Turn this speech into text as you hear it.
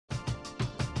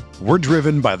We're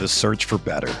driven by the search for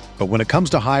better. But when it comes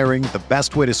to hiring, the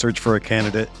best way to search for a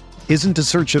candidate isn't to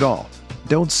search at all.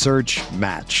 Don't search,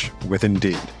 match with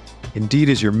Indeed. Indeed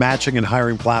is your matching and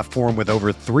hiring platform with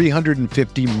over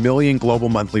 350 million global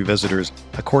monthly visitors,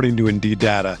 according to Indeed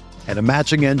data, and a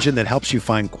matching engine that helps you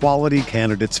find quality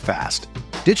candidates fast.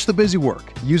 Ditch the busy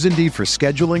work. Use Indeed for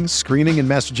scheduling, screening, and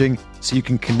messaging so you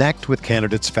can connect with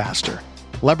candidates faster.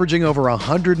 Leveraging over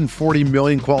 140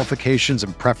 million qualifications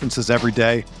and preferences every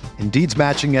day, Indeed's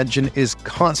matching engine is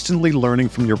constantly learning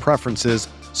from your preferences,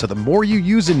 so the more you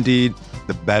use Indeed,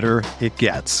 the better it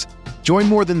gets. Join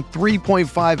more than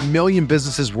 3.5 million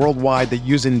businesses worldwide that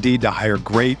use Indeed to hire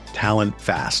great talent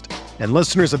fast. And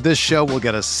listeners of this show will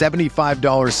get a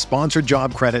 $75 sponsored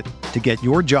job credit to get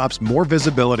your jobs more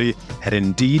visibility at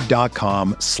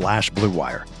Indeed.com/Blue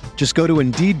Wire. Just go to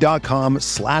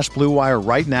Indeed.com/Blue Wire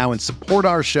right now and support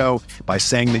our show by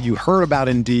saying that you heard about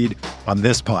Indeed on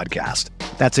this podcast.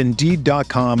 That's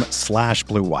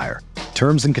Indeed.com/Blue Wire.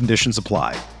 Terms and conditions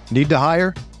apply. Need to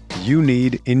hire? You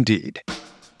need Indeed.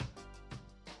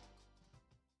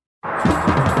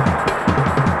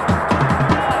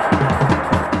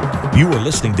 You are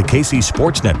listening to KC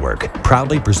Sports Network,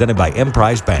 proudly presented by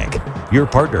Emprise Bank, your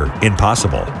partner in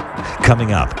possible.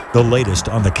 Coming up, the latest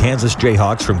on the Kansas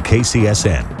Jayhawks from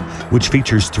KCSN, which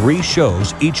features 3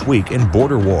 shows each week in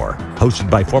Border War, hosted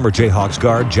by former Jayhawks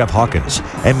guard Jeff Hawkins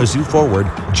and Mizzou forward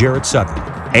Jarrett Sutton.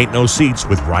 Ain't No Seats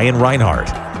with Ryan Reinhardt,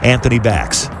 Anthony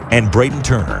Bax, and Braden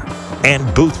Turner.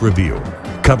 And Booth Review,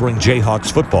 covering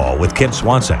Jayhawks football with Kent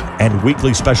Swanson and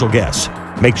weekly special guests.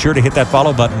 Make sure to hit that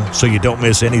follow button so you don't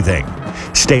miss anything.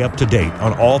 Stay up to date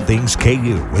on all things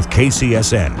KU with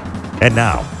KCSN. And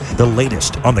now, the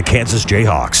latest on the Kansas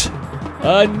Jayhawks.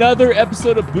 Another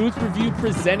episode of Booth Review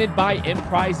presented by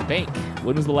Emprise Bank.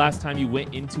 When was the last time you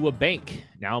went into a bank?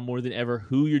 Now more than ever,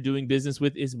 who you're doing business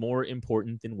with is more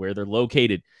important than where they're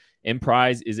located.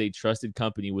 Emprise is a trusted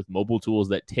company with mobile tools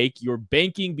that take your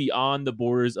banking beyond the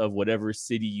borders of whatever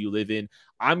city you live in.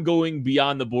 I'm going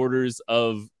beyond the borders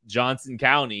of Johnson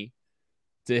County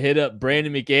to hit up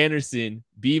Brandon McAnderson,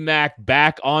 BMAC,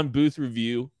 back on Booth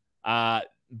Review.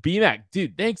 BMAC,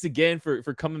 dude, thanks again for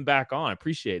coming back on. I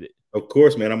appreciate it. Of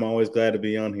course, man. I'm always glad to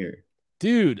be on here.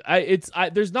 Dude,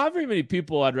 there's not very many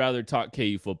people I'd rather talk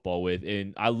KU football with,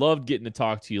 and I loved getting to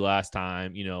talk to you last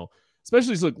time,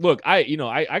 especially look, I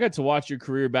got to watch your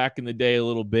career back in the day a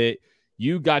little bit.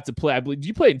 You got to play, I believe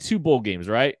you played in 2 bowl games,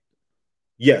 right?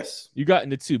 Yes. You got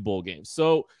into 2 bowl games.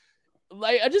 So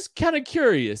I'm just kind of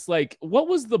curious, what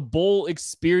was the bowl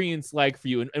experience like for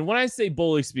you? And when I say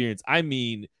bowl experience, I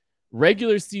mean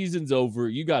regular season's over.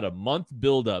 You got a month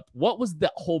build up. What was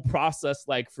that whole process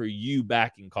like for you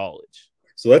back in college?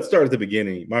 So let's start at the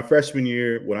beginning. My freshman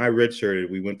year, when I redshirted,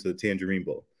 we went to the Tangerine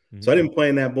Bowl. Mm-hmm. So I didn't play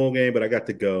in that bowl game, but I got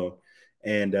to go.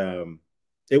 And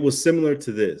it was similar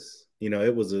to this.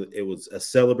 It was a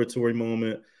celebratory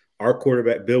moment. Our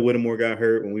quarterback, Bill Whittemore, got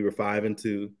hurt when we were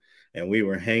 5-2, and we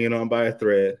were hanging on by a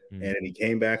thread. Mm-hmm. And he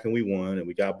came back and we won, and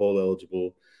we got bowl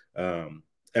eligible.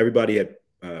 Everybody had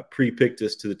pre-picked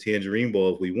us to the Tangerine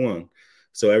Bowl if we won.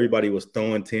 So everybody was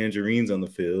throwing tangerines on the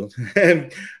field.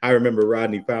 And I remember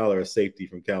Rodney Fowler, a safety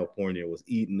from California, was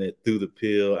eating it through the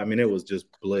peel. I mean, it was just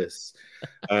bliss.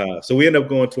 So we ended up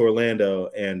going to Orlando,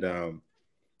 and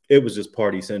it was just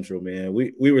party central, man.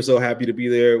 We were so happy to be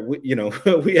there. We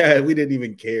didn't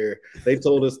even care. They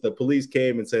told us, the police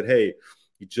came and said, hey,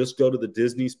 you just go to the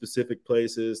Disney specific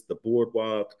places, the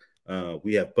boardwalk.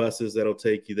 We have buses that'll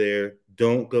take you there.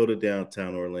 Don't go to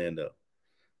downtown Orlando.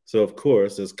 So, of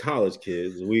course, as college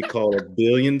kids, we called 1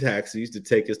 billion taxis to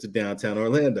take us to downtown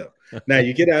Orlando. Now,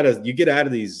 you get out of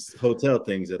these hotel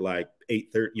things at like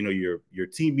 8:30. Your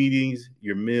team meetings,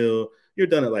 your meal, you're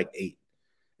done at like 8.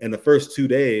 And the first 2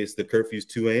 days, the curfew's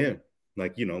 2 a.m.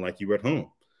 Like you were at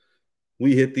home.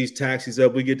 We hit these taxis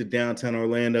up. We get to downtown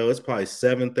Orlando. It's probably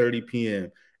 7:30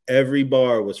 p.m. Every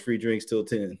bar was free drinks till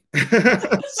 10.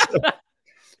 So,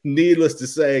 needless to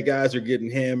say, guys are getting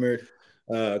hammered.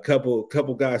 A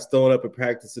couple guys throwing up at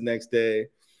practice the next day.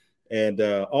 And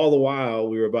all the while,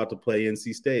 we were about to play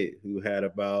NC State, who had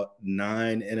about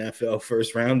 9 NFL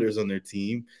first rounders on their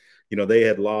team. They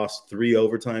had lost 3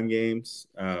 overtime games.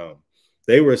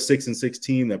 They were a 6-6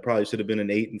 team that probably should have been an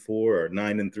 8-4 or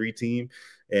 9-3 team.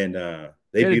 And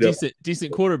they beat a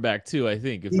decent quarterback too, I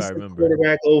think, if I remember.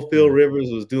 Quarterback, old Phil Rivers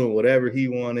was doing whatever he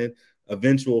wanted.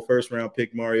 Eventual first-round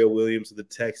pick Mario Williams of the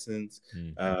Texans.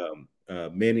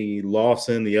 Manny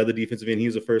Lawson, the other defensive end, he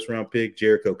was a first-round pick.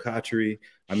 Jericho Cotchery.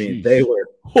 I mean, they were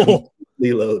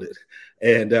completely loaded.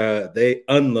 And they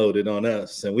unloaded on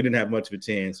us, and we didn't have much of a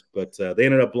chance. But they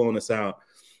ended up blowing us out.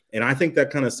 And I think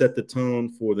that kind of set the tone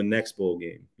for the next bowl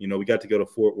game. You know, we got to go to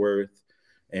Fort Worth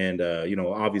and, you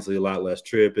know, obviously a lot less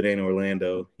trip. It ain't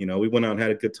Orlando. You know, we went out and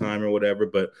had a good time or whatever.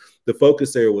 But the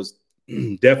focus there was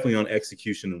definitely on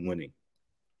execution and winning.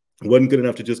 It wasn't good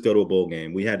enough to just go to a bowl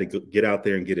game. We had to get out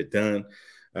there and get it done.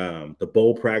 The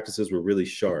bowl practices were really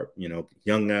sharp. You know,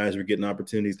 young guys were getting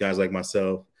opportunities, guys like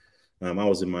myself. I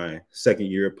was in my second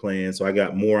year of playing, so I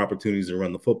got more opportunities to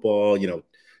run the football, you know,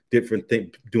 different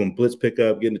thing, doing blitz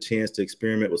pickup, getting a chance to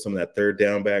experiment with some of that third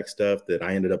down back stuff that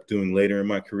I ended up doing later in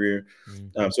my career.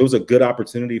 So it was a good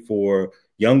opportunity for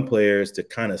young players to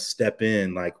kind of step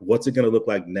in, like, what's it going to look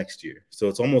like next year? So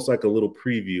it's almost like a little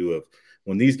preview of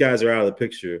when these guys are out of the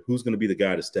picture, who's going to be the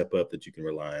guy to step up that you can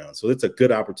rely on? So it's a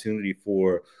good opportunity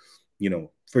for, you know,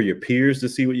 for your peers to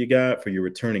see what you got, for your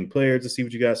returning players to see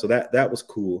what you got. So that was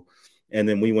cool. And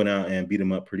then we went out and beat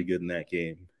them up pretty good in that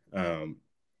game.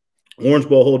 Orange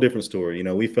Bowl, whole different story. You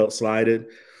know, we felt slighted.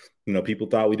 You know, people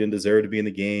thought we didn't deserve to be in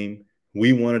the game.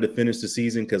 We wanted to finish the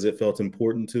season because it felt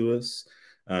important to us,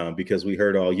 because we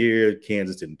heard all year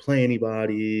Kansas didn't play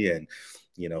anybody, and,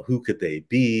 you know, who could they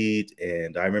beat?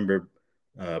 And I remember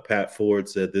Pat Ford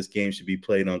said this game should be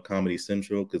played on Comedy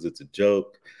Central because it's a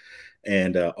joke.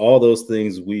 And all those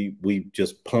things we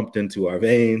just pumped into our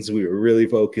veins. We were really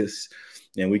focused.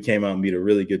 And we came out and beat a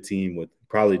really good team with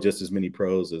probably just as many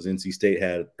pros as NC State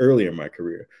had earlier in my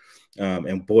career.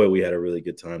 And boy, we had a really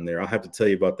good time there. I'll have to tell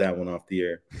you about that one off the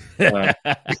air.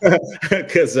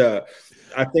 Because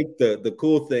I think the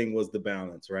cool thing was the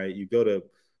balance, right? You go to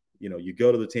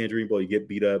the Tangerine Bowl, you get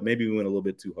beat up. Maybe we went a little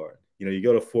bit too hard. You know, you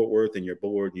go to Fort Worth and you're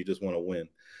bored and you just want to win.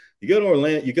 You go to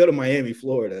Orlando, you go to Miami,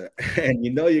 Florida, and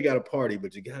you know you got to party,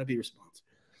 but you got to be responsible.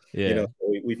 Yeah. You know,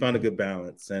 so we found a good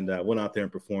balance and went out there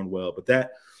and performed well. But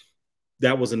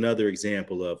that was another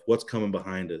example of what's coming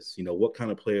behind us. You know, what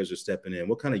kind of players are stepping in?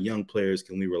 What kind of young players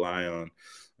can we rely on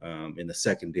in the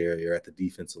secondary or at the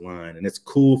defensive line? And it's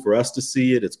cool for us to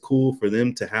see it. It's cool for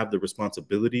them to have the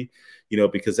responsibility, you know,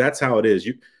 because that's how it is.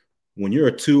 When you're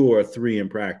a 2 or a 3 in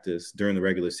practice during the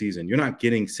regular season, you're not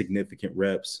getting significant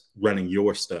reps running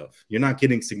your stuff. You're not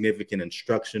getting significant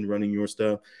instruction running your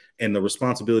stuff, and the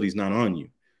responsibility is not on you.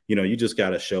 You know, you just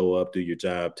got to show up, do your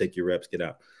job, take your reps, get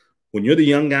out. When you're the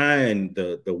young guy and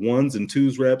the 1s and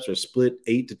 2s reps are split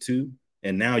 8-2,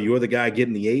 and now you're the guy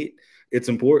getting the 8, it's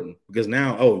important because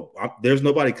now, there's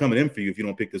nobody coming in for you if you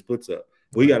don't pick the splits up.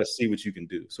 We got to see what you can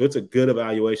do. So it's a good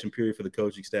evaluation period for the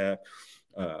coaching staff,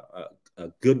 a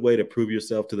good way to prove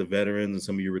yourself to the veterans and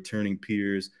some of your returning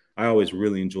peers. I always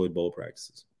really enjoyed bowl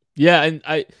practices. Yeah,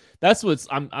 and that's what's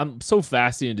I'm so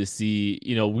fascinated to see.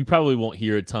 You know, we probably won't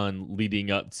hear a ton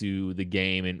leading up to the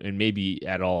game and maybe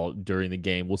at all during the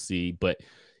game. We'll see. But,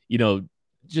 you know,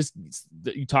 just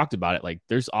you talked about it, like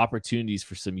there's opportunities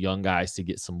for some young guys to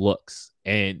get some looks.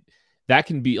 And that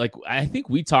can be like, I think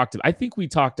we talked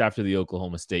after the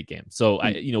Oklahoma State game. So,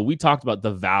 we talked about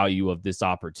the value of this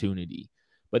opportunity.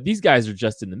 But these guys are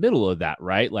just in the middle of that,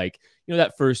 right? Like, you know,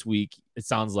 that first week, it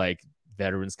sounds like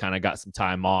veterans kind of got some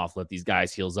time off, let these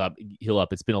guys heal up.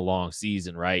 It's been a long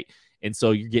season, right? And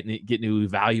so you're getting to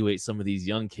evaluate some of these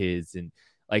young kids. And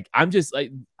like, I'm just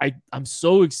like, I'm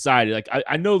so excited. Like,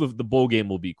 I know the bowl game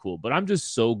will be cool, but I'm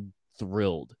just so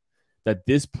thrilled that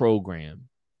this program,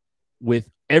 with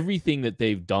everything that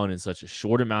they've done in such a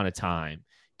short amount of time,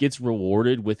 gets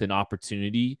rewarded with an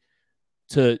opportunity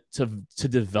to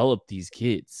develop these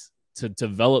kids, to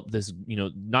develop this, you know,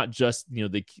 not just, you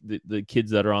know, the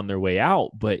kids that are on their way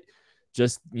out, but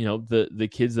just, you know, the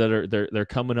kids that are they're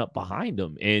coming up behind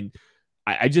them. And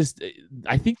I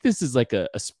think this is like a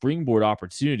springboard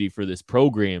opportunity for this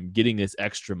program, getting this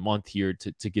extra month here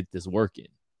to get this working.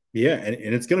 Yeah, and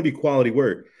it's going to be quality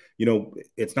work. You know,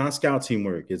 it's not scout team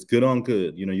work. It's good on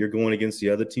good. You know, you're going against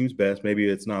the other team's best. Maybe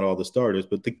it's not all the starters,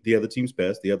 but the other team's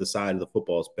best, the other side of the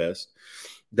football's best.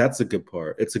 That's a good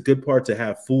part. It's a good part to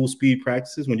have full speed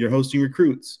practices when you're hosting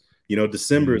recruits. You know,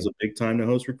 December is a big time to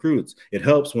host recruits. It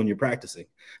helps when you're practicing,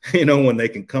 you know, when they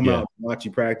can come out and watch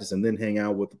you practice and then hang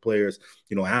out with the players,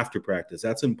 you know, after practice.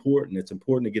 That's important. It's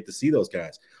important to get to see those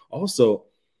guys. Also,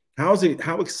 how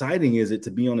exciting is it to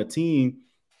be on a team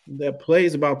that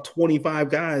plays about 25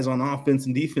 guys on offense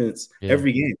and defense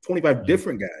every game, 25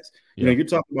 different guys. You know, you're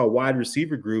talking about wide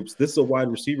receiver groups. This is a wide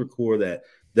receiver core that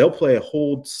they'll play a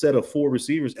whole set of 4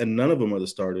 receivers, and none of them are the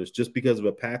starters just because of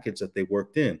a package that they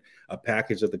worked in, a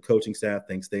package that the coaching staff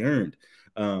thinks they earned.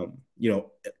 You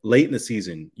know, late in the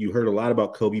season, you heard a lot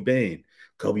about Kobe Bain.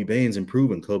 Kobe Bain's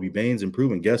improving.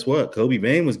 Guess what? Kobe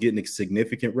Bain was getting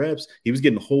significant reps. He was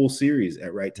getting a whole series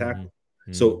at right tackle.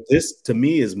 So this, to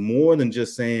me, is more than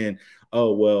just saying,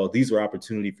 oh, well, these are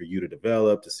opportunity for you to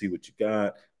develop, to see what you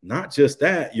got. not just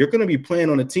that, you're going to be playing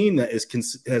on a team that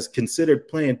has considered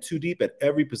playing too deep at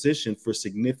every position for a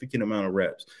significant amount of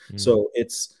reps. So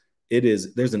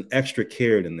there's an extra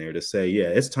carrot in there to say, yeah,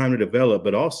 it's time to develop,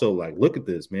 but also like, look at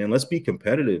this, man. Let's be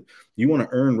competitive. You want to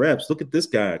earn reps. Look at this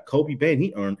guy, Kobe Bain.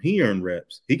 He earned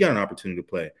reps. He got an opportunity to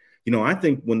play. You know, I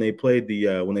think when they played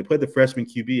the freshman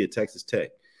QB at Texas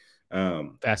Tech,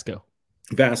 Ethan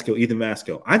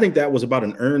Vasco, I think that was about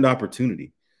an earned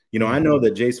opportunity. You know, I know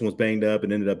that Jason was banged up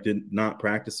and ended up not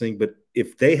practicing, but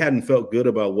if they hadn't felt good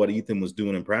about what Ethan was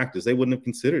doing in practice, they wouldn't have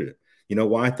considered it. You know,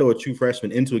 why throw a true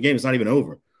freshman into a game? It's not even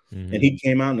over. And he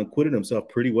came out and acquitted himself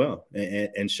pretty well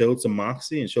and showed some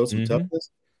moxie and showed some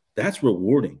toughness. That's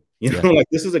rewarding. You know, like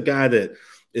this is a guy that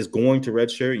is going to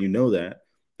redshirt. You know that.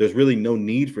 There's really no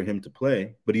need for him to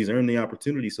play, but he's earned the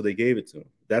opportunity, so they gave it to him.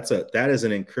 That is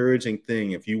an encouraging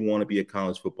thing if you want to be a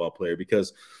college football player,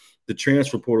 because the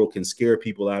transfer portal can scare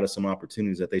people out of some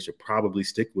opportunities that they should probably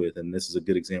stick with, and this is a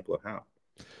good example of how.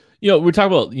 You know, we're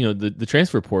talking about, you know, the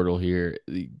transfer portal here.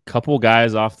 A couple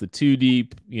guys off the 2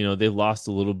 deep, you know, they've lost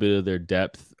a little bit of their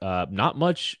depth. Not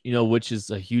much, you know, which is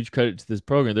a huge credit to this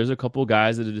program. There's a couple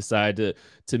guys that have decided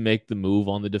to make the move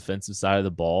on the defensive side of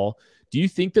the ball. Do you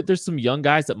think that there's some young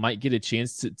guys that might get a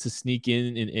chance to sneak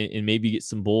in and maybe get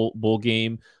some bowl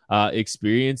game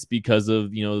experience because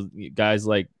of, you know, guys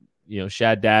like, you know,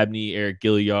 Shad Dabney, Eric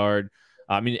Gilliard?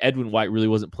 I mean, Edwin White really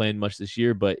wasn't playing much this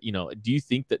year, but, you know, do you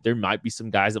think that there might be some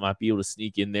guys that might be able to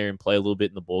sneak in there and play a little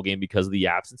bit in the bowl game because of the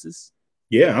absences?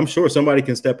 Yeah, I'm sure somebody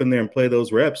can step in there and play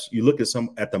those reps. You look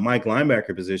at the Mike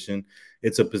linebacker position,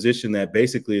 it's a position that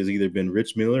basically has either been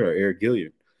Rich Miller or Eric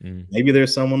Gilliard. Maybe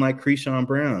there's someone like Krishan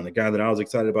Brown, the guy that I was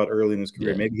excited about early in his career.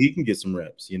 Yeah. Maybe he can get some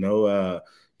reps. You know,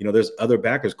 there's other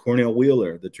backers. Cornell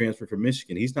Wheeler, the transfer from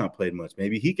Michigan, he's not played much.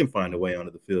 Maybe he can find a way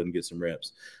onto the field and get some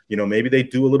reps. You know, maybe they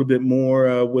do a little bit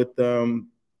more with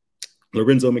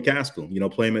Lorenzo McCaskill, you know,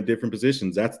 play him at different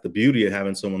positions. That's the beauty of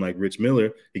having someone like Rich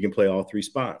Miller. He can play all 3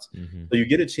 spots. So you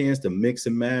get a chance to mix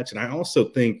and match. And I also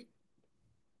think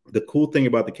the cool thing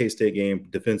about the K-State game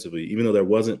defensively, even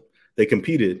though they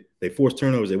competed, they forced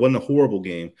turnovers. It wasn't a horrible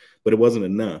game, but it wasn't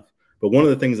enough. But one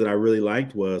of the things that I really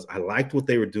liked was I liked what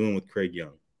they were doing with Craig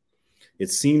Young.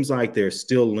 It seems like they're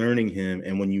still learning him.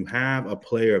 And when you have a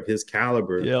player of his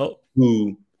caliber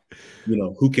who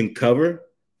can cover,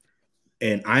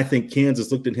 and I think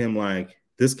Kansas looked at him like,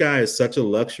 this guy is such a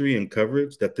luxury in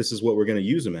coverage that this is what we're going to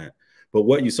use him at. But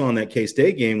what you saw in that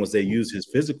K-State game was they used his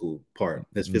physical part,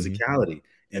 his physicality.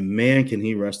 And man, can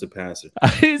he rush the passer.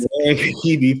 Man, can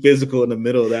he be physical in the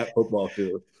middle of that football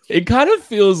field. It kind of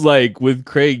feels like with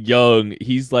Craig Young,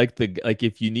 he's like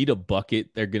if you need a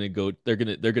bucket, they're gonna go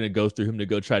through him to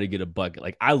go try to get a bucket.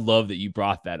 Like, I love that you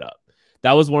brought that up.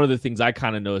 That was one of the things I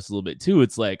kind of noticed a little bit too.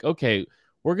 It's like, okay,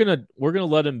 we're gonna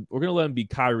let him be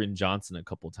Kyron Johnson a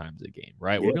couple times a game,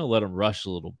 right? Yeah. We're gonna let him rush a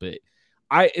little bit.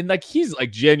 He's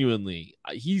like genuinely,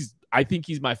 I think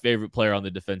he's my favorite player on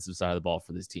the defensive side of the ball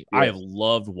for this team. Yes. I have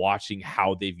loved watching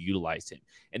how they've utilized him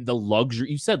and the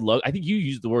luxury. You said I think you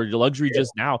used the word luxury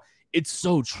just now. It's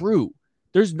so true.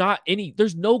 There's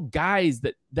no guys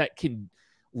that can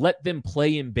let them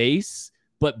play in base,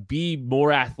 but be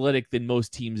more athletic than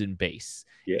most teams in base.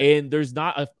 Yeah. And there's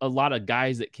not a lot of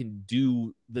guys that can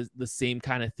do the same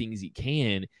kind of things he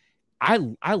can.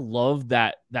 I love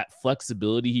that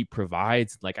flexibility he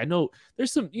provides. Like, I know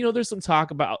there's some talk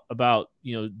about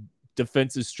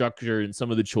defensive structure and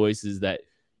some of the choices that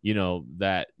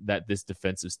this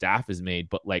defensive staff has made,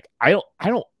 but like I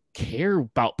don't care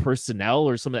about personnel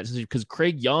or some of that, because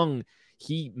Craig Young,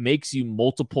 he makes you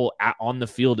multiple on the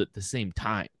field at the same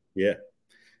time. Yeah.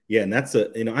 Yeah, and that's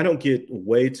I don't get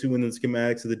way too into the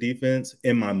schematics of the defense.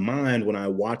 In my mind, when I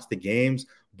watch the games,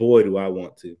 boy, do I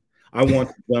want to. I want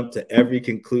to jump to every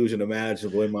conclusion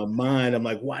imaginable. In my mind, I'm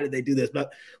like, why did they do this?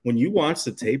 But when you watch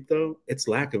the tape, though, it's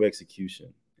lack of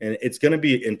execution. And it's going to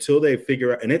be until they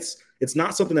figure out – and it's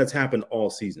not something that's happened all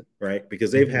season, right?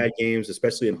 Because they've had games,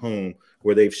 especially at home,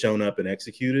 where they've shown up and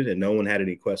executed, and no one had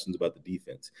any questions about the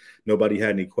defense. Nobody had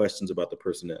any questions about the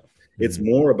personnel. It's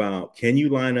more about, can you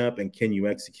line up and can you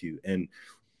execute? And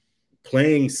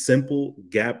playing simple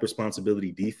gap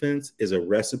responsibility defense is a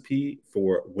recipe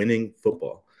for winning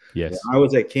football. Yes. When I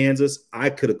was at Kansas, I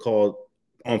could have called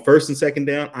on first and second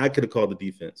down. I could have called the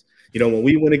defense. When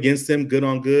we went against them good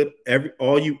on good,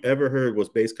 all you ever heard was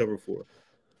base cover 4,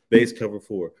 base cover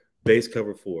 4, base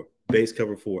cover 4, base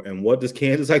cover 4. And what does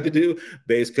Kansas like to do?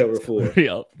 Base cover 4. Yep.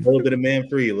 A little bit of man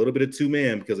free, a little bit of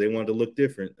 2-man, because they wanted to look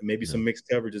different. Maybe some mixed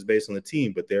coverages based on the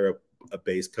team, but they're a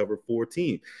base cover 4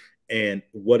 team. And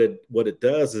what it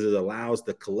does is it allows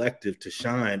the collective to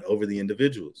shine over the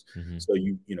individuals. Mm-hmm. So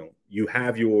you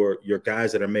have your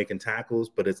guys that are making tackles,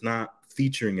 but it's not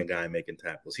featuring a guy making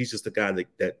tackles. He's just a guy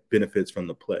that benefits from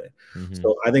the play. Mm-hmm.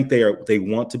 So I think they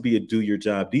want to be a do your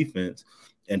job defense,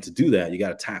 and to do that, you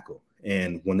got to tackle.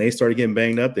 And when they started getting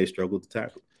banged up, they struggled to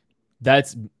tackle.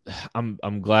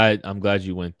 I'm glad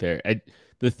you went there.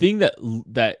 The thing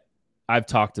that I've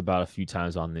talked about a few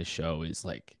times on this show is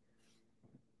like,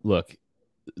 look,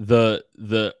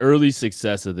 the early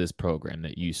success of this program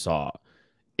that you saw,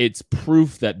 it's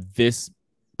proof that this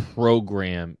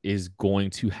program is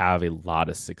going to have a lot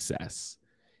of success.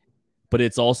 But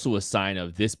it's also a sign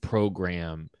of this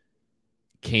program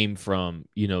came from,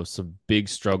 some big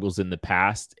struggles in the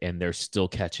past, and they're still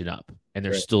catching up, and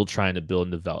they're still trying to build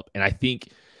and develop. And I think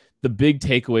the big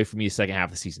takeaway for me the second half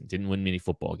of the season, didn't win many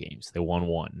football games. They won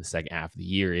one in the second half of the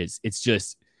year. It's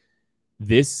just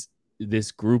this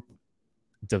group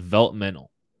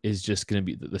developmental is just going to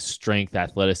be the strength,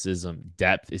 athleticism,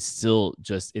 depth is still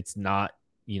just, it's not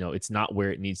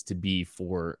where it needs to be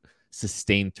for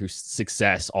sustained through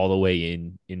success all the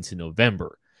way into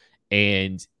November.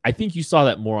 And I think you saw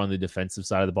that more on the defensive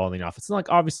side of the ball than the offense. And like,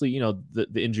 obviously, the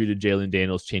injury to Jalen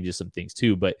Daniels changes some things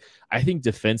too, but I think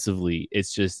defensively,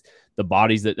 it's just the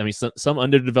bodies some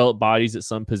underdeveloped bodies at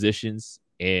some positions,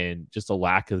 and just a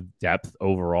lack of depth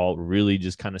overall really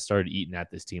just kind of started eating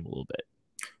at this team a little bit.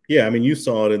 Yeah, I mean, you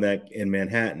saw it in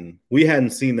Manhattan. We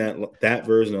hadn't seen that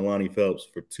version of Lonnie Phelps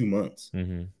for 2 months.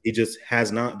 Mm-hmm. He just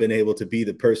has not been able to be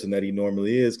the person that he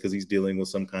normally is because he's dealing with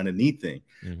some kind of knee thing.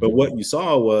 Mm-hmm. But what you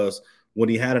saw was when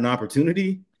he had an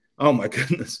opportunity, oh my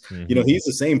goodness, mm-hmm. He's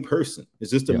the same person.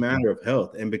 It's just a matter of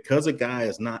health. And because a guy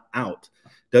is not out,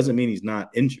 doesn't mean he's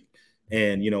not injured.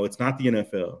 And, it's not the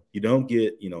NFL. You don't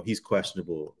get, he's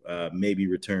questionable, maybe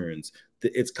returns.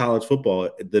 It's college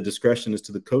football. The discretion is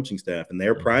to the coaching staff, and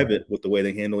they're private with the way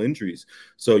they handle injuries.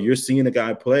 So you're seeing a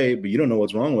guy play, but you don't know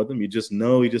what's wrong with him. You just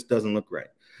know he just doesn't look right.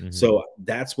 Mm-hmm. So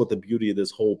that's what the beauty of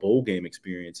this whole bowl game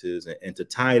experience is. And to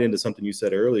tie it into something you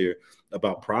said earlier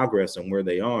about progress and where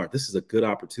they are, this is a good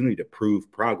opportunity to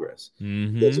prove progress.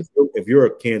 Mm-hmm. Because if you're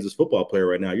a Kansas football player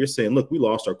right now, you're saying, look, we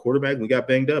lost our quarterback and we got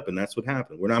banged up, and that's what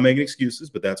happened. We're not making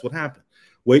excuses, but that's what happened.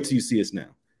 Wait till you see us now.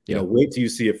 Wait till you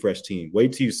see a fresh team.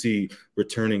 Wait till you see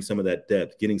returning some of that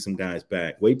depth, getting some guys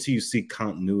back. Wait till you see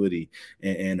continuity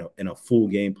and a full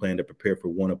game plan to prepare for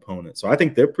one opponent. So I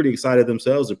think they're pretty excited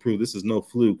themselves to prove this is no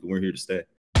fluke, and we're here to stay.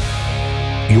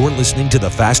 You're listening to the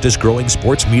fastest growing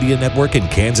sports media network in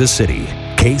Kansas City,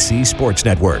 KC Sports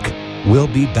Network. We'll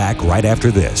be back right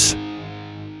after this.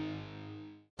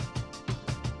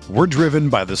 We're driven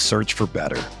by the search for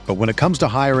better. But when it comes to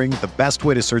hiring, the best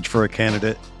way to search for a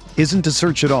candidate isn't to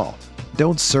search at all.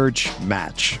 Don't search,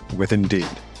 match with Indeed.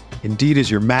 Indeed is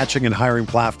your matching and hiring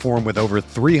platform with over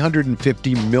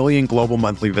 350 million global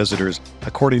monthly visitors,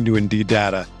 according to Indeed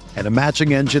data, and a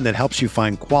matching engine that helps you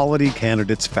find quality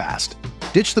candidates fast.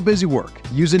 Ditch the busy work.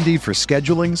 Use Indeed for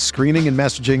scheduling, screening, and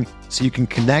messaging so you can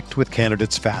connect with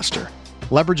candidates faster.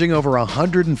 Leveraging over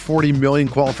 140 million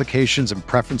qualifications and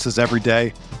preferences every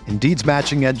day, Indeed's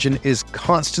matching engine is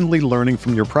constantly learning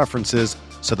from your preferences,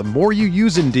 so the more you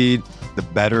use Indeed, the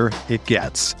better it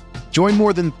gets. Join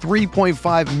more than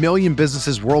 3.5 million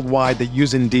businesses worldwide that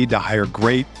use Indeed to hire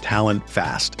great talent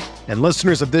fast. And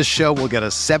listeners of this show will get a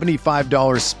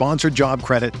 $75 sponsored job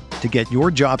credit to get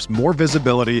your jobs more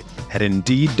visibility at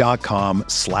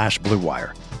Indeed.com/Blue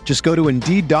Wire. Just go to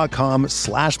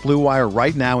Indeed.com/Blue Wire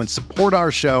right now and support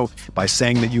our show by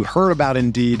saying that you heard about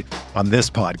Indeed on this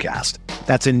podcast.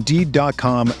 That's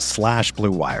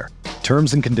Indeed.com/Blue Wire.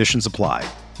 Terms and conditions apply.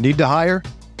 Need to hire?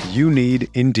 You need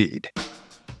Indeed.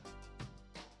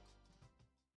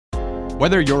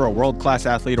 Whether you're a world-class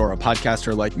athlete or a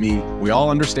podcaster like me, we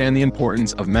all understand the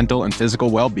importance of mental and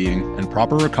physical well-being and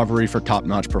proper recovery for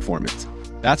top-notch performance.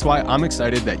 That's why I'm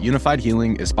excited that Unified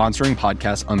Healing is sponsoring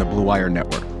podcasts on the Blue Wire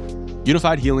Network.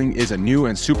 Unified Healing is a new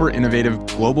and super innovative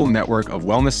global network of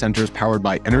wellness centers powered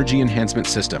by Energy Enhancement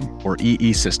System, or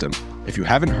EE System. If you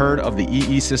haven't heard of the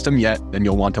EE System yet, then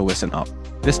you'll want to listen up.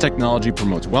 This technology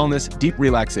promotes wellness, deep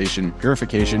relaxation,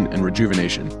 purification, and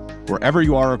rejuvenation. Wherever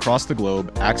you are across the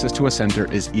globe, access to a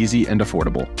center is easy and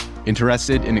affordable.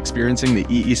 Interested in experiencing the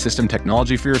EE System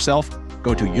technology for yourself?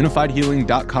 Go to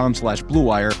unifiedhealing.com/Blue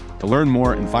Wire to learn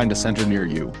more and find a center near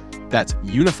you. That's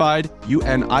unified,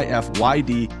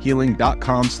 UNIFYD,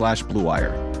 healing.com/Blue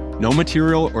Wire. No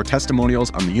material or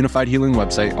testimonials on the Unified Healing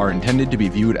website are intended to be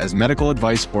viewed as medical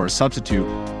advice or a substitute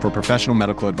for professional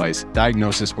medical advice,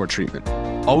 diagnosis, or treatment.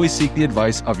 Always seek the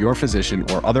advice of your physician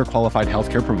or other qualified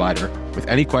healthcare provider with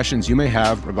any questions you may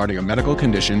have regarding a medical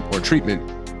condition or treatment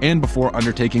and before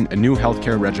undertaking a new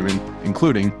healthcare regimen,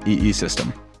 including EE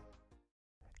system.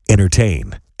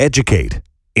 Entertain, educate,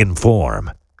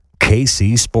 inform.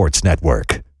 KC Sports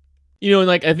Network. And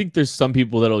like, I think there's some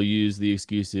people that'll use the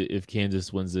excuse if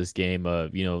Kansas wins this game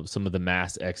of, some of the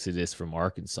mass exodus from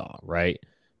Arkansas, right?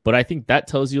 But I think that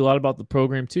tells you a lot about the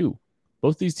program too.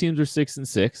 Both these teams are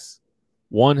 6-6.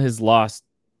 One has lost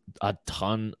a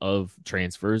ton of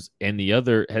transfers, and the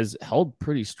other has held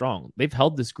pretty strong. They've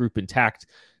held this group intact.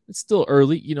 It's still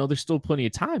early, there's still plenty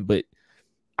of time, but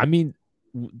I mean,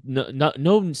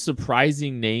 no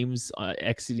surprising names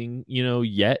exiting,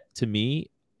 yet to me.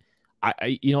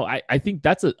 I think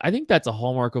that's a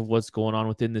hallmark of what's going on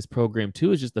within this program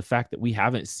too, is just the fact that we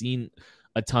haven't seen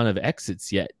a ton of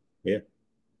exits yet.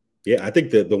 Yeah, I think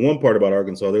the one part about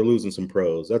Arkansas, they're losing some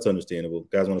pros. That's understandable.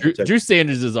 Guys want to protect. Drew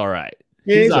Sanders is all right.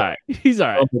 Yeah, he's all right. He's all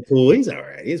right. He's all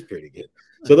right. He's pretty good.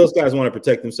 So those guys want to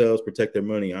protect themselves, protect their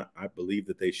money. I believe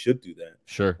that they should do that.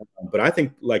 Sure. But I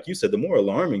think, like you said, the more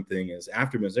alarming thing is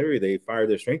after Missouri, they fired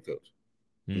their strength coach.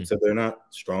 And so they're not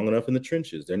strong enough in the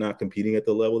trenches. They're not competing at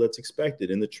the level that's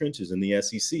expected in the trenches in the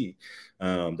SEC.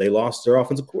 They lost their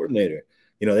offensive coordinator.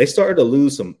 They started to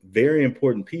lose some very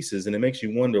important pieces, and it makes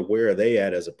you wonder, where are they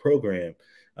at as a program?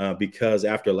 Because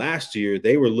after last year,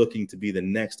 they were looking to be the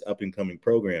next up-and-coming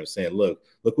program, saying, look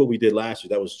what we did last year.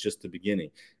 That was just the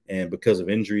beginning. And because of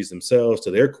injuries themselves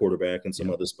to their quarterback and some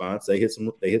other spots, they hit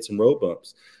some road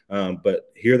bumps.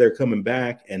 But here they're coming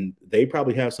back, and they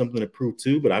probably have something to prove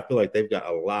too. But I feel like they've got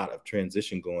a lot of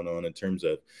transition going on in terms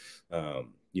of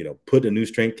putting a new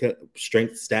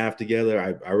strength staff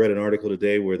together. I read an article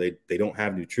today where they don't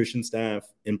have nutrition staff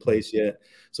in place yet.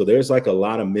 So there's like a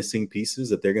lot of missing pieces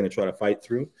that they're going to try to fight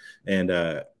through. And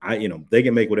they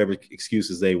can make whatever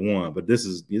excuses they want, but this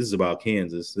is about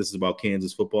Kansas. This is about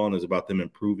Kansas football, and it's about them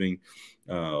improving,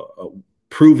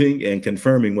 proving and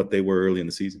confirming what they were early in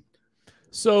the season.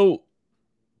 So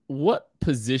what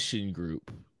position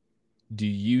group do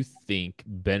you think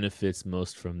benefits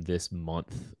most from this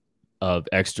month of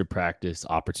extra practice,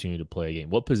 opportunity to play a game?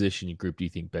 What position group do you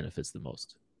think benefits the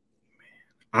most?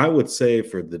 I would say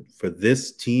for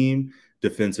this team,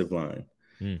 defensive line,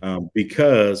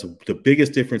 because the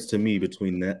biggest difference to me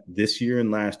between this year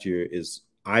and last year is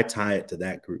I tie it to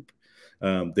that group.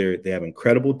 They have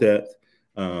incredible depth,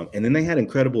 and then they had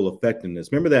incredible effectiveness.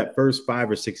 Remember that first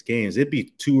 5 or 6 games, it'd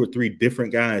be 2 or 3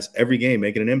 different guys every game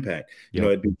making an impact.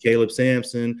 It'd be Caleb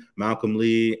Sampson, Malcolm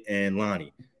Lee, and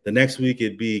Lonnie. The next week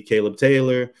it'd be Caleb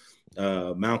Taylor,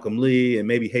 Malcolm Lee, and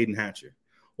maybe Hayden Hatcher.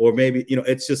 Or maybe,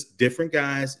 it's just different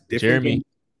guys. Jeremy. Games.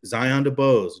 Zion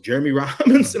DeBose, Jeremy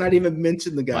Robinson. I didn't even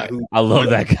mention the guy who I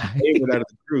love that guy. Out of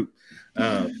the group.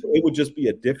 It would just be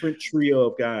a different trio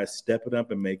of guys stepping up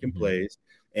and making plays.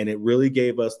 And it really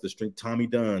gave us the strength. Tommy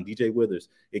Dunn, DJ Withers.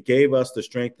 It gave us the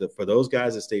strength for those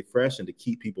guys to stay fresh and to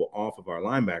keep people off of our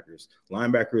linebackers.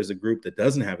 Linebacker is a group that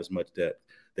doesn't have as much depth,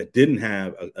 that didn't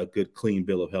have a good, clean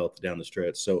bill of health down the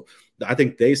stretch. So I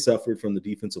think they suffered from the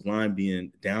defensive line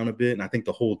being down a bit. And I think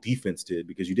the whole defense did,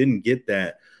 because you didn't get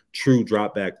that true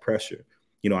drop back pressure.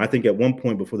 I think at one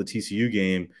point before the TCU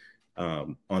game,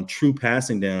 on true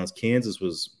passing downs, Kansas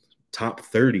was top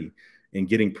 30 in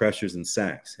getting pressures and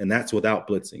sacks. And that's without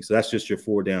blitzing. So that's just your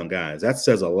 4 down guys. That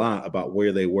says a lot about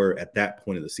where they were at that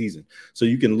point of the season. So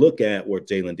you can look at what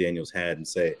Jalen Daniels had and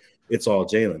say, it's all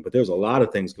Jalen, but there's a lot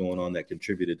of things going on that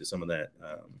contributed to some of that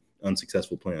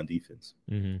unsuccessul play on defense.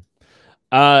 Mm-hmm.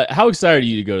 How excited are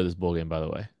you to go to this bowl game, by the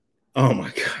way? Oh my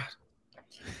God,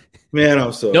 man,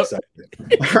 I'm so excited.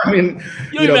 I mean,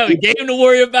 you don't even have a game to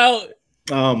worry about.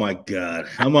 Oh my God,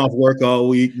 I'm off work all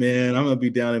week, man. I'm gonna be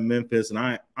down in Memphis, and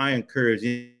I encourage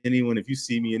anyone, if you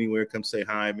see me anywhere, come say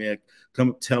hi, man.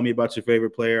 Come tell me about your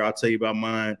favorite player. I'll tell you about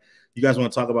mine. You guys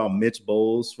want to talk about Mitch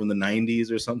Bowles from the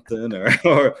 90s or something,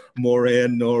 or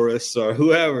Moran Norris or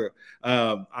whoever.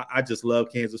 I just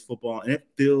love Kansas football, and it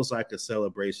feels like a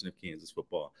celebration of Kansas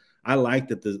football. I like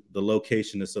that the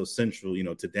location is so central,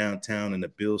 to downtown and to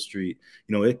Beale Street.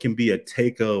 It can be a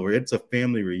takeover. It's a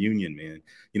family reunion, man.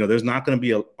 There's not going to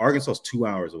be Arkansas is 2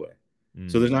 hours away.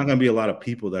 So there's not going to be a lot of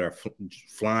people that are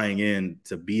flying in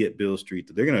to be at Beale Street.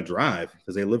 They're going to drive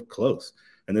because they live close.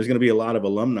 And there's going to be a lot of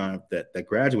alumni that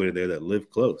graduated there that live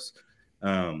close.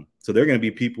 So there are going to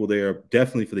be people there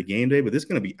definitely for the game day, but this is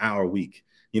going to be our week.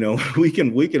 We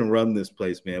can run this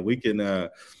place, man. We can,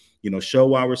 show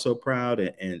why we're so proud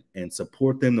and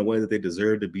support them the way that they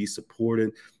deserve to be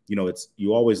supported.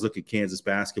 You always look at Kansas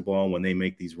basketball when they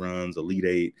make these runs, Elite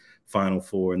Eight, Final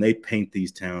Four, and they paint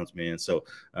these towns, man. So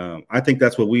I think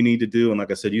that's what we need to do. And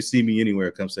like I said, you see me anywhere,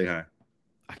 come say hi.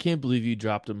 I can't believe you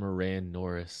dropped a Moran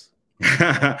Norris.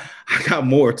 I got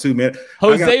more too, man.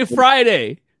 Jose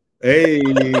Friday. Hey,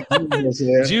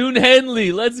 June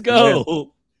Henley, let's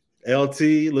go. Yeah.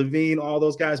 LT, Levine, all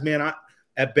those guys, man.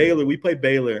 At Baylor, we played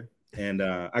Baylor, and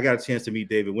I got a chance to meet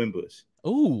David Wimbush.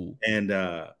 Ooh. And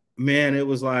man, it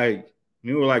was like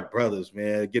we were like brothers,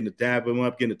 man. Getting to dab him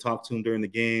up, getting to talk to him during the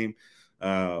game.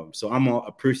 So I'm all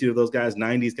appreciative of those guys,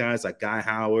 90s guys like Guy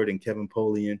Howard and Kevin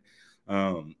Polian.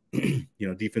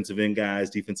 Defensive end guys,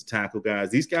 defensive tackle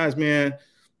guys. These guys, man,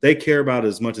 they care about it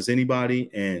as much as anybody.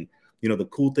 And the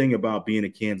cool thing about being a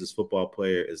Kansas football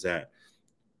player is that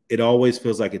it always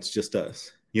feels like it's just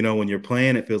us. When you're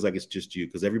playing, it feels like it's just you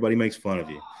because everybody makes fun of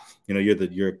you.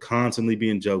 You're constantly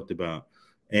being joked about.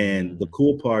 And the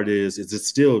cool part is it's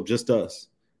still just us.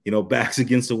 Backs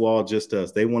against the wall, just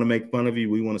us. They want to make fun of you.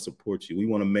 We want to support you. We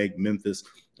want to make Memphis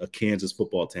a Kansas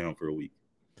football town for a week.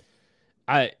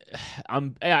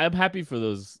 I'm happy for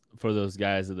those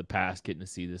guys of the past getting to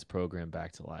see this program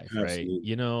back to life.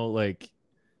 Absolutely. Right?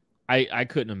 I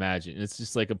couldn't imagine. It's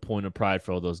just like a point of pride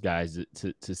for all those guys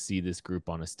to see this group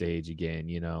on a stage again.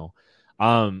 You've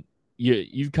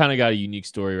kind of got a unique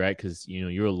story, right? Because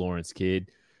you're a Lawrence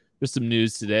kid. There's some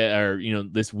news today or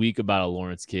this week about a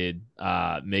Lawrence kid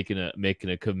making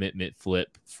a commitment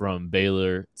flip from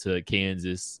Baylor to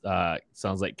Kansas.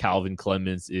 Sounds like Calvin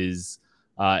Clemens is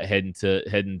heading to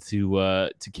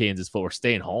Kansas for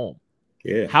staying home.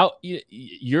 Yeah. How you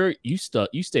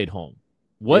stayed home.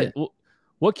 What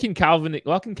can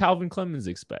Calvin Clemens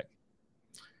expect?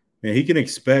 Man, he can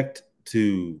expect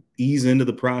to ease into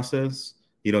the process,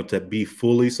 to be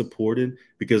fully supported.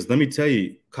 Because let me tell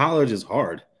you, college is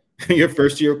hard. Your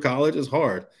first year of college is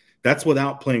hard. That's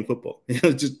without playing football.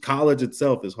 Just college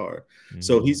itself is hard. Mm-hmm.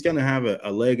 So he's going to have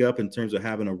a leg up in terms of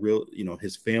having a real,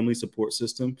 his family support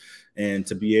system and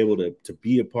to be able to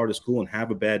be a part of school and have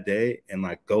a bad day and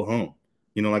go home.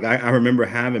 I remember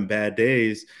having bad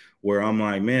days where I'm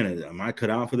like, man, am I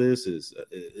cut out for this?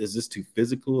 Is this too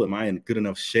physical? Am I in good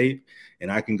enough shape?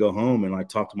 And I can go home and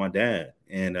talk to my dad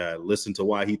and listen to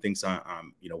why he thinks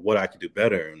I'm what I could do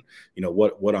better and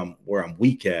where I'm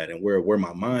weak at and where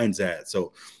my mind's at.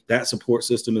 So that support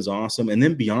system is awesome. And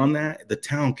then beyond that, the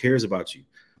town cares about you,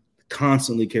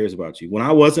 constantly cares about you. When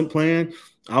I wasn't playing,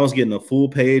 I was getting a full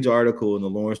page article in the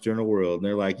Lawrence Journal World, and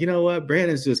they're like, you know what,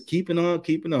 Brandon's just keeping on.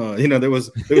 There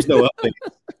was no update.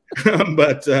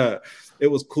 But it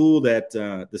was cool that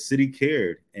the city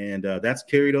cared, and that's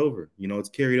carried over. It's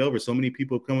carried over. So many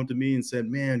people come up to me and said,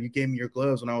 man, you gave me your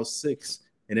gloves when I was 6,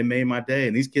 and it made my day.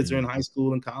 And these kids are in high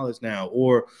school and college now.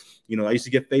 Or, I used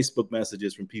to get Facebook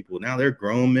messages from people. Now they're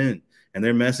grown men, and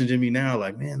they're messaging me now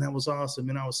like, man, that was awesome,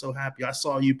 and I was so happy. I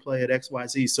saw you play at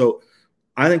XYZ. So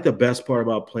I think the best part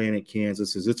about playing at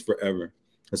Kansas is it's forever,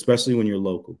 especially when you're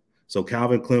local. So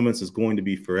Calvin Clemens is going to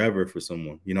be forever for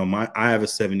someone. I have a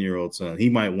 7-year-old son. He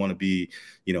might want to be,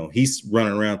 he's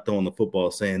running around throwing the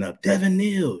football saying up Devin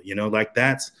Neal,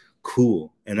 that's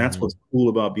cool. And that's what's cool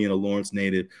about being a Lawrence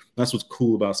native. That's what's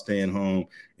cool about staying home.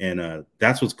 And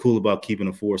that's what's cool about keeping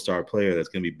a 4-star player that's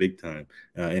going to be big time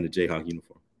in a Jayhawk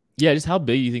uniform. Yeah, just how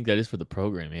big you think that is for the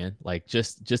program, man?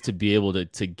 Just to be able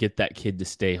to get that kid to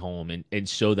stay home and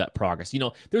show that progress.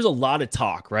 There's a lot of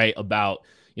talk, right, about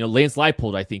Lance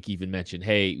Leipold, I think, even mentioned,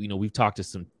 hey, we've talked to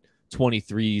some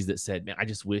 23s that said, man, I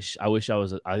wish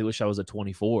I was a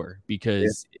 24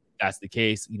 because if that's the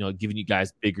case, giving you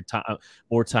guys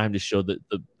more time to show the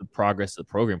progress of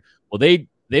the program. Well, they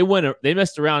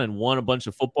messed around and won a bunch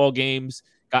of football games,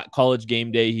 got College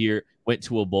game day here, went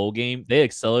to a bowl game. They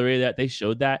accelerated that. They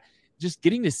showed that. Just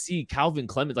getting to see Calvin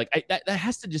Clemens, that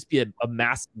has to just be a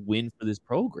massive win for this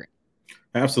program.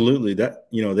 Absolutely. That,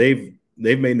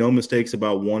 they've made no mistakes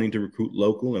about wanting to recruit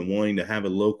local and wanting to have a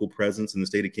local presence in the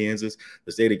state of Kansas.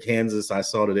 The state of Kansas, I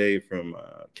saw today from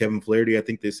Kevin Flaherty, I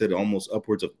think they said almost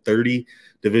upwards of 30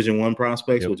 Division I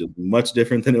prospects, which is much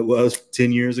different than it was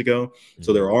 10 years ago. Mm-hmm.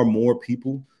 So there are more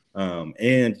people.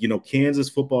 And Kansas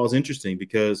football is interesting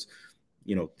because,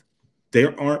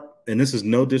 there aren't, and this is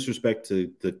no disrespect to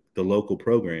the local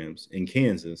programs in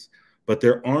Kansas, but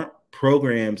there aren't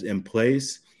programs in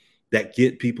place that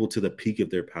get people to the peak of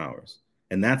their powers.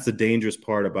 And that's the dangerous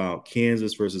part about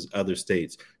Kansas versus other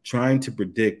states, trying to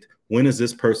predict when is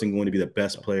this person going to be the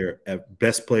best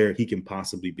player he can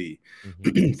possibly be.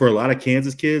 Mm-hmm. For a lot of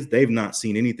Kansas kids, they've not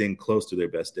seen anything close to their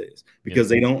best days because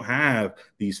they don't have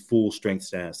these full strength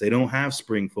staffs. They don't have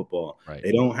spring football. Right.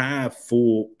 They don't have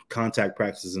full contact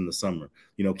practices in the summer.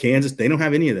 Kansas, they don't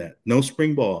have any of that. No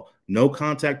spring ball, no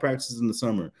contact practices in the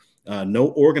summer. No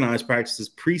organized practices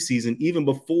preseason, even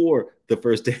before the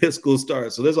first day of school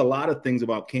starts. So there's a lot of things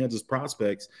about Kansas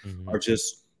prospects are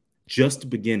just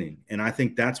beginning. And I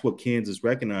think that's what Kansas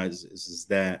recognizes is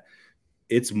that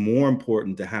it's more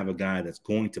important to have a guy that's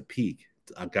going to peak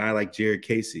a guy like Jared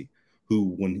Casey,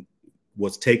 who when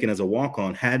was taken as a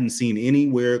walk-on, hadn't seen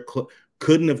anywhere,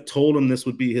 couldn't have told him this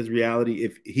would be his reality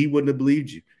if he wouldn't have believed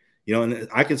you. You know, and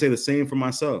I can say the same for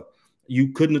myself.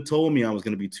 You couldn't have told me I was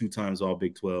going to be 2 times all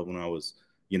Big 12 when I was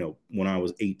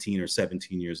 18 or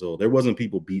 17 years old. There wasn't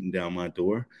people beating down my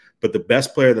door, but the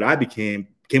best player that I became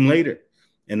came later.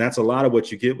 And that's a lot of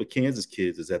what you get with Kansas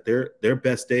kids, is that their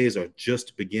best days are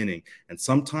just beginning. And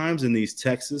sometimes in these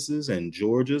Texases and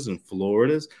Georgias and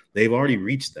Floridas, they've already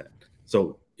reached that.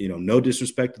 So, no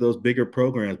disrespect to those bigger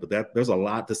programs, but there's a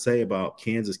lot to say about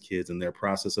Kansas kids and their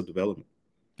process of development.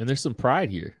 And there's some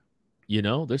pride here.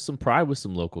 There's some pride with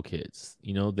some local kids.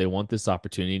 They want this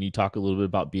opportunity. And you talk a little bit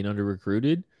about being under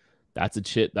recruited. That's a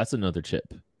chip. That's another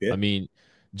chip. Yeah. I mean,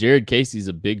 Jared Casey's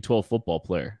a Big 12 football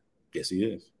player. Yes, he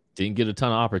is. Didn't get a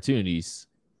ton of opportunities.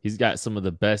 He's got some of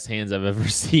the best hands I've ever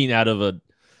seen out of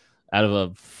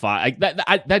a five.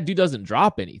 That dude doesn't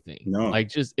drop anything. No,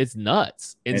 it's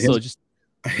nuts. And so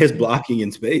his blocking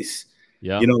in space.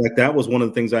 Yeah, that was one of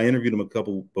the things. I interviewed him a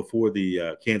couple before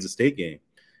the Kansas State game,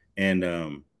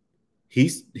 and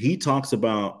he talks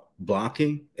about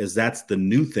blocking as that's the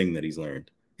new thing that he's learned.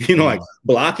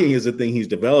 Blocking is the thing he's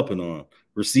developing on.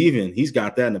 Receiving, he's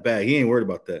got that in the bag. He ain't worried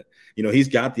about that. He's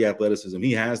got the athleticism.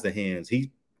 He has the hands.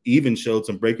 He even showed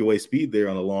some breakaway speed there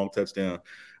on a long touchdown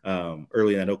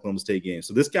early in that Oklahoma State game.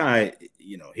 So this guy,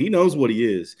 he knows what he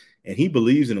is, and he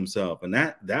believes in himself.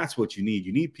 And that's what you need.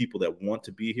 You need people that want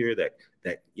to be here,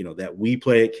 that we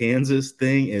play at Kansas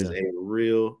thing is a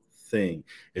real thing.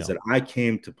 Is that I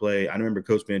came to play. I remember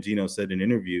Coach Mangino said in an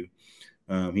interview,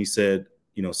 he said,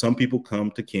 some people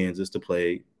come to Kansas to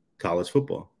play college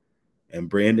football, and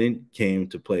Brandon came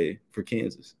to play for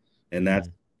Kansas. And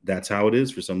that's how it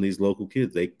is for some of these local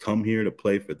kids. They come here to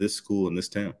play for this school in this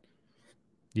town.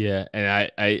 Yeah,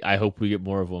 and I hope we get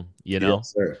more of them.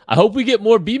 Yes, sir. I hope we get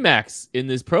more BMACs in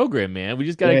this program, man. We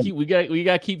just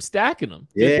gotta keep stacking them.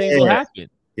 Good things will happen.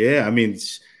 Yeah, I mean,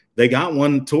 they got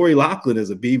one. Torrey Lachlan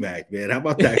is a BMAC, man. How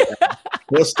about that guy?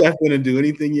 He'll step in and do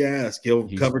anything you ask. He'll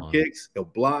cover kicks. He'll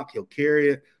block. He'll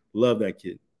carry it. Love that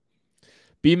kid.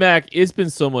 BMAC, it's been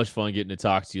so much fun getting to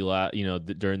talk to you,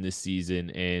 during this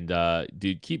season, and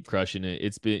dude, keep crushing it.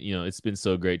 It's been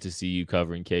so great to see you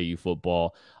covering KU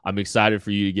football. I'm excited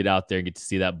for you to get out there and get to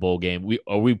see that bowl game. We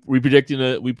predicting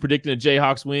a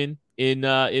Jayhawks win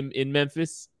in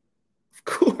Memphis? Of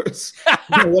course.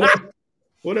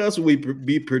 What else would we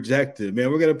be projected?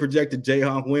 Man, we're going to project a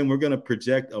Jayhawk win. We're going to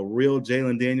project a real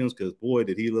Jalen Daniels, because, boy,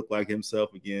 did he look like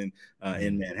himself again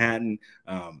in Manhattan.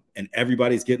 And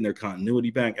everybody's getting their continuity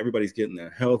back. Everybody's getting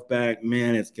their health back.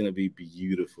 Man, it's going to be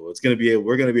beautiful.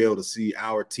 We're going to be able to see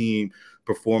our team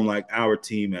perform like our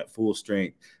team at full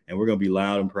strength, and we're going to be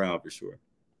loud and proud for sure.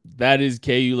 That is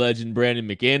KU legend Brandon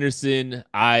McAnderson.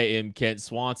 I am Kent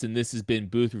Swanson. This has been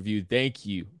Booth Review. Thank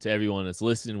you to everyone that's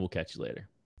listening. We'll catch you later.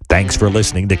 Thanks for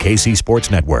listening to KC Sports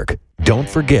Network. Don't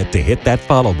forget to hit that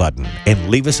follow button and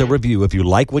leave us a review if you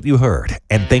like what you heard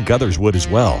and think others would as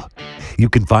well. You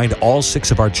can find all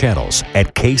 6 of our channels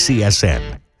at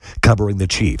KCSN, covering the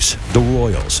Chiefs, the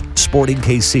Royals, Sporting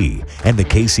KC, and the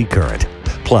KC Current,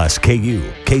 plus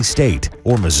KU, K-State,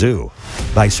 or Mizzou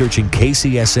by searching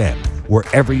KCSN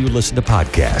wherever you listen to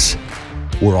podcasts.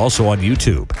 We're also on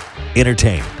YouTube.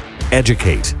 Entertain,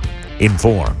 educate,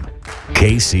 inform.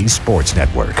 KC Sports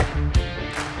Network.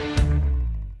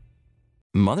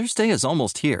 Mother's Day is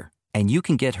almost here, and you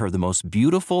can get her the most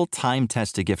beautiful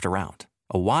time-tested gift around.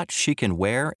 A watch she can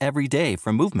wear every day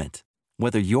from Movement.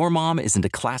 Whether your mom is into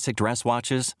classic dress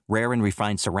watches, rare and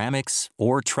refined ceramics,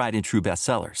 or tried-and-true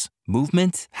bestsellers,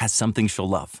 Movement has something she'll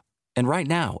love. And right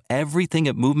now, everything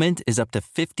at Movement is up to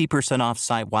 50% off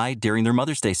site-wide during their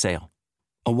Mother's Day sale.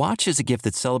 A watch is a gift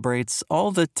that celebrates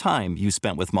all the time you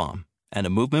spent with mom. And a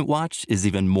Movement watch is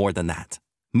even more than that.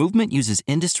 Movement uses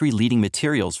industry-leading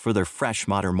materials for their fresh,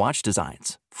 modern watch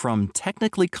designs, from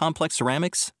technically complex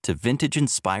ceramics to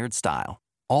vintage-inspired style,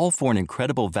 all for an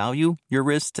incredible value your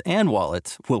wrist and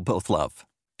wallet will both love.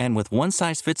 And with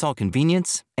one-size-fits-all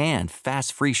convenience and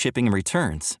fast, free shipping and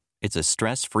returns, it's a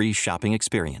stress-free shopping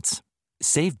experience.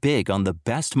 Save big on the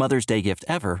best Mother's Day gift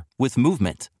ever with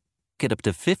Movement. Get up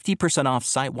to 50% off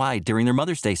site-wide during their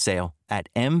Mother's Day sale at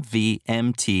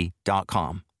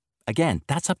MVMT.com. Again,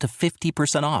 that's up to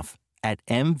 50% off at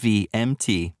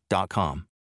MVMT.com.